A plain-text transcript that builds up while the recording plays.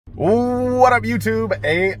What up, YouTube?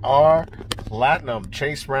 AR Platinum.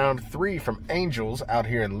 Chase round 3 from Angels out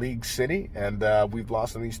here in League City. And we've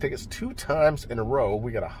lost on these tickets 2 times in a row.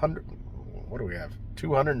 We got 100. What do we have?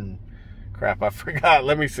 200 and crap, I forgot.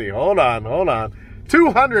 Let me see. Hold on.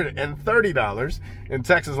 $230 in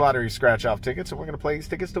Texas Lottery scratch-off tickets. And we're going to play these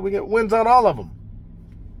tickets till we get wins on all of them.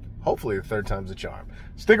 Hopefully the third time's a charm.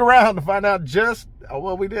 Stick around to find out just how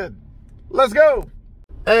well we did. Let's go.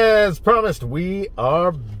 As promised, we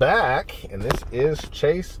are back, and this is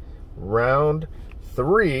Chase round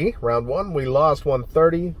 3. Round 1, we lost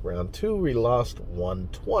 130. Round 2, we lost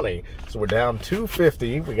 120. So we're down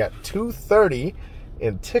 250. We got 230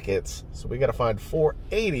 in tickets, so we got to find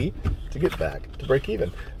 480 to get back to break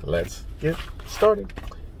even. Let's get started.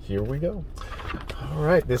 Here we go. All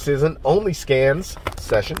right, this is an only scans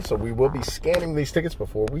session, so we will be scanning these tickets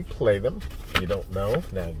before we play them. If you don't know,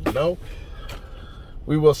 now you know.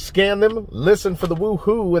 We will scan them, listen for the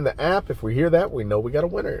woohoo in the app. If we hear that, we know we got a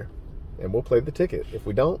winner, and we'll play the ticket. If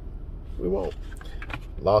we don't, we won't.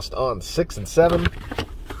 Lost on 6 and 7.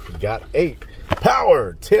 We got 8.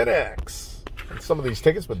 Power 10x. And some of these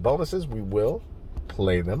tickets with bonuses, we will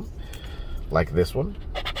play them, like this one.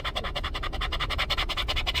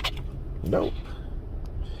 Nope.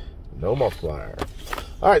 No multiplier.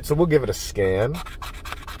 All right, so we'll give it a scan.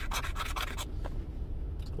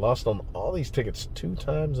 Lost on all these tickets 2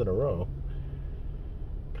 times in a row.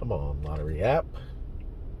 Come on, lottery app.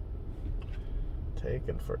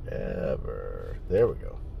 Taking forever. There we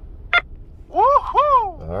go.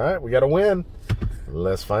 Woohoo! All right, we got a win.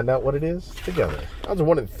 Let's find out what it is together. Odds are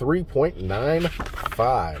 1 in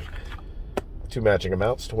 3.95. 2 matching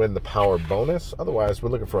amounts to win the power bonus. Otherwise, we're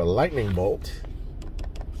looking for a lightning bolt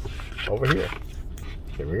over here.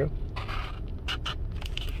 Here we go.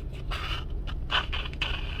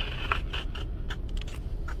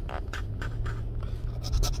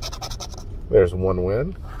 There's 1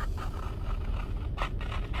 win.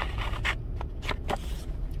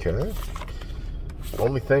 Okay.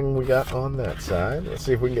 Only thing we got on that side. Let's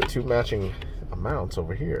see if we can get 2 matching amounts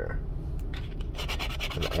over here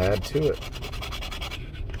and add to it.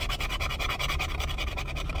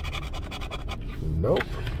 Nope.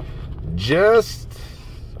 Just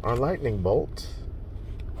our lightning bolt.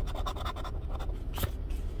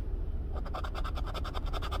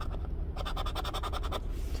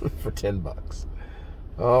 For $10.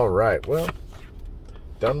 All right, well,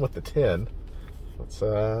 done with the 10. Let's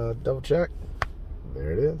double check.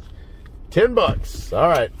 There it is. $10. All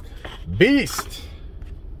right, beast.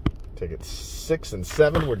 Ticket 6 and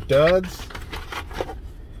 7 were duds.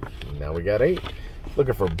 Now we got 8.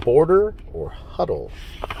 Looking for border or huddle.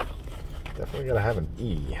 Definitely gotta have an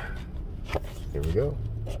E. Here we go.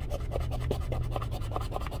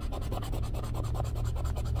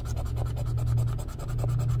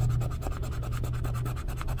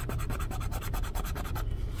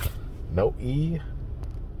 No E,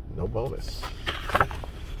 no bonus.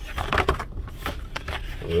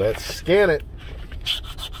 Let's scan it.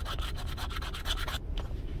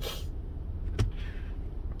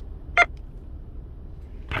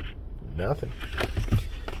 Nothing.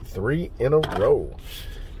 3 in a row.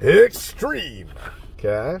 Extreme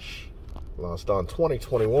cash. Lost on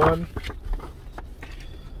 2021.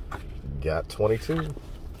 Got 22.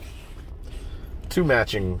 2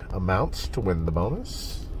 matching amounts to win the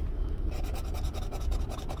bonus.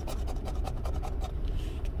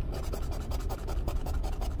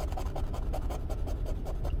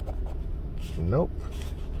 Nope.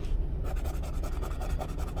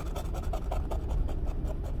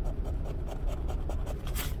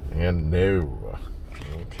 And no.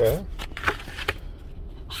 Okay.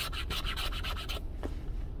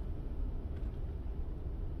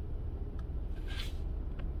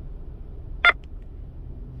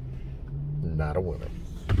 Not a winner.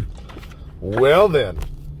 Well then.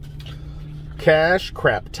 Cash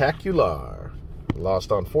craptacular.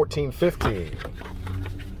 Lost on 14-15.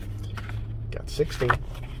 Got 16.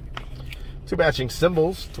 2 matching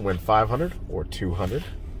symbols to win 500 or 200.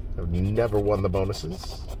 I've never won the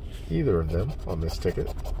bonuses, either of them, on this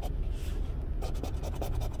ticket.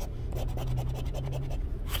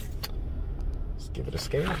 Let's give it a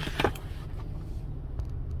scan.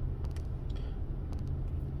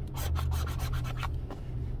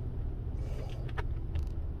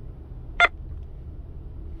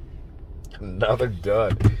 Another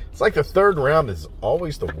dud. It's like the 3rd round is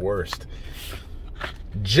always the worst.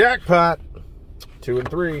 Jackpot. 2 and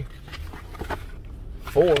 3.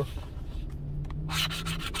 4.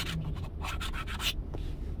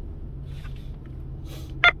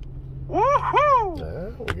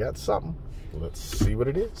 Woohoo! We got something. Let's see what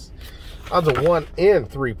it is. Odds of 1 in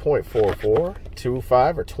 3.44. 2,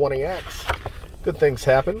 5, or 20x. Good things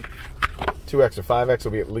happen. 2x or 5x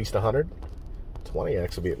will be at least 100.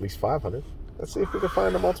 20x will be at least 500. Let's see if we can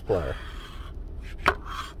find a multiplier.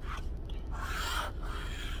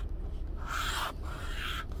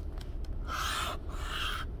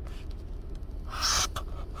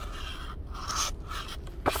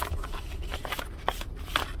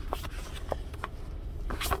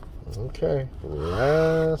 Okay,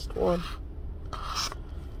 last one.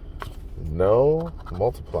 No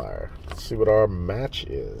multiplier. Let's see what our match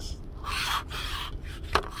is.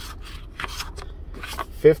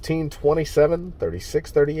 15, 27,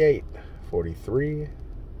 36, 38, 43,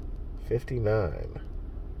 59.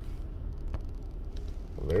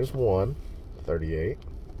 Well, there's 1, 38.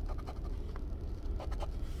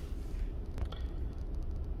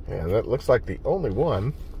 And that looks like the only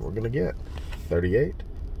one we're going to get. 38,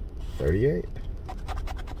 38,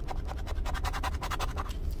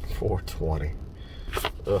 420.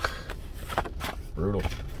 Ugh. Brutal.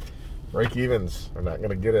 Break-evens are not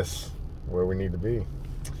going to get us where we need to be.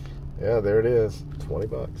 Yeah, there it is. 20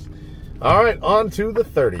 bucks. All right, on to the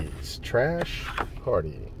 30s. Trash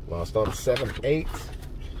Party. Lost on 7, 8.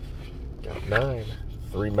 Got 9.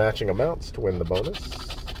 3 matching amounts to win the bonus.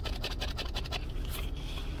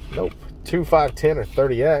 Nope. 2, 5, 10, or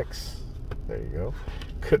 30x. There you go.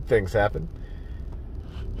 Good things happen.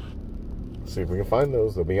 Let's see if we can find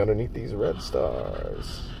those. They'll be underneath these red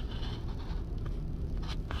stars.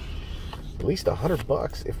 At least 100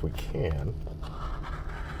 bucks if we can.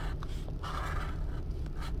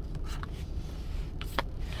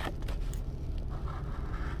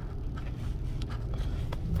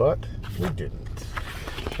 But we didn't.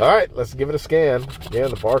 All right, let's give it a scan. Again,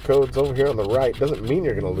 the barcode's over here on the right. Doesn't mean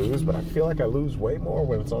you're going to lose, but I feel like I lose way more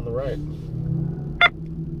when it's on the right.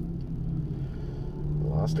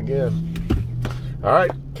 Lost again. All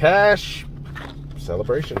right, cash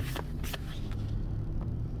celebration.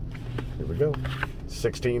 Here we go.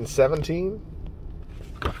 16, 17.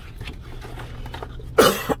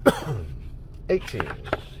 18.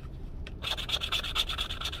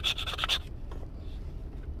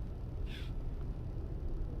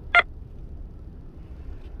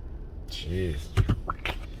 Jeez.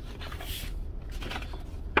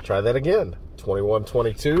 Try that again. 21,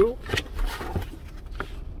 22.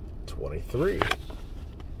 23.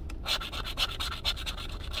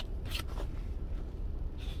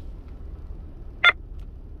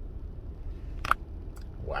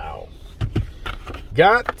 Wow.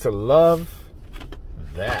 Got to love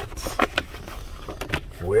that.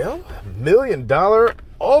 Well, $1 million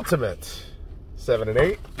ultimate. 7 and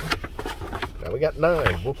 8. Now we got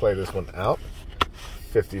 9. We'll play this one out.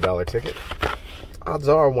 $50 ticket. Odds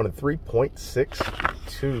are 1 in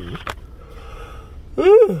 3.62.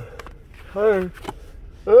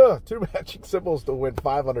 Two matching symbols to win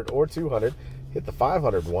 500 or 200. Hit the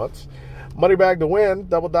 500 once. Money bag to win.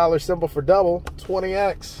 Double dollar symbol for double.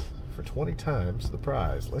 20x for 20 times the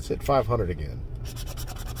prize. Let's hit 500 again.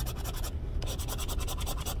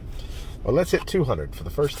 Well, let's hit 200 for the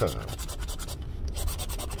first time.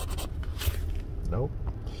 Nope.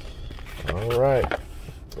 All right.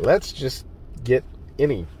 Let's just get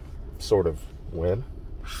any sort of win.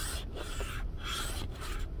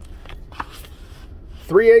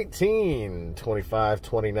 318, 25,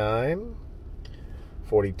 29,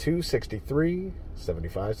 42, 63,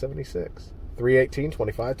 75, 76. 318,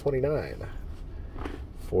 25, 29,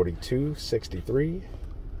 42, 63,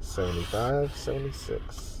 75,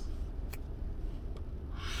 76.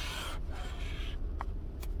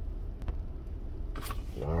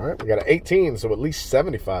 All right, we got an 18, so at least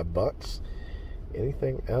 75 bucks.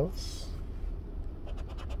 Anything else?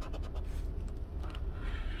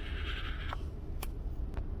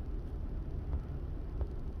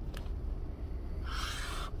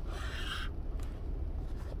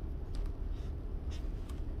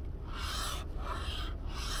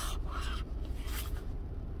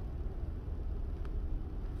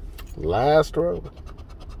 Last row.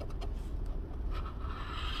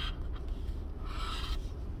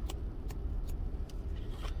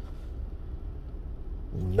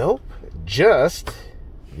 Nope, just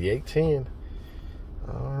the 18.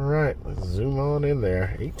 All right, let's zoom on in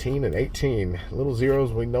there. 18 and 18. Little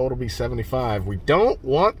zeros, we know it'll be 75. We don't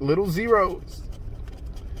want little zeros.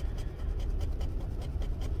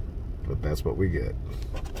 But that's what we get.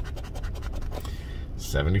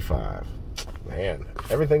 75. Man,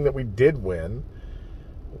 everything that we did win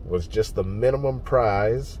was just the minimum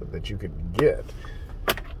prize that you could get.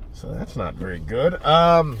 So that's not very good.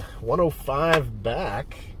 105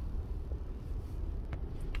 back.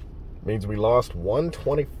 Means we lost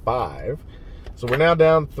 125. So we're now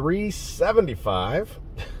down 375.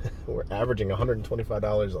 We're averaging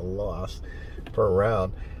 $125 a loss per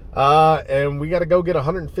round. And we got to go get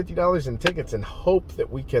 $150 in tickets and hope that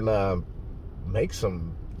we can make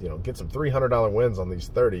some, get some $300 wins on these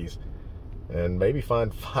 30s and maybe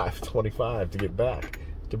find 525 to get back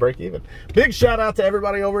to break even. Big shout out to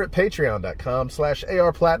everybody over at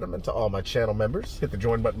patreon.com/ARplatinum and to all my channel members. Hit the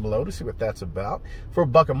join button below to see what that's about. For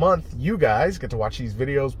 $1 a month, you guys get to watch these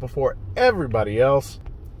videos before everybody else.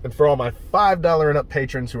 And for all my $5 and up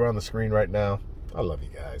patrons who are on the screen right now, I love you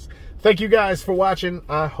guys. Thank you guys for watching.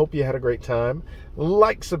 I hope you had a great time.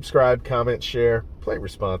 Like, subscribe, comment, share, play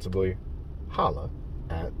responsibly. Holla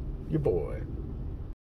at your boy.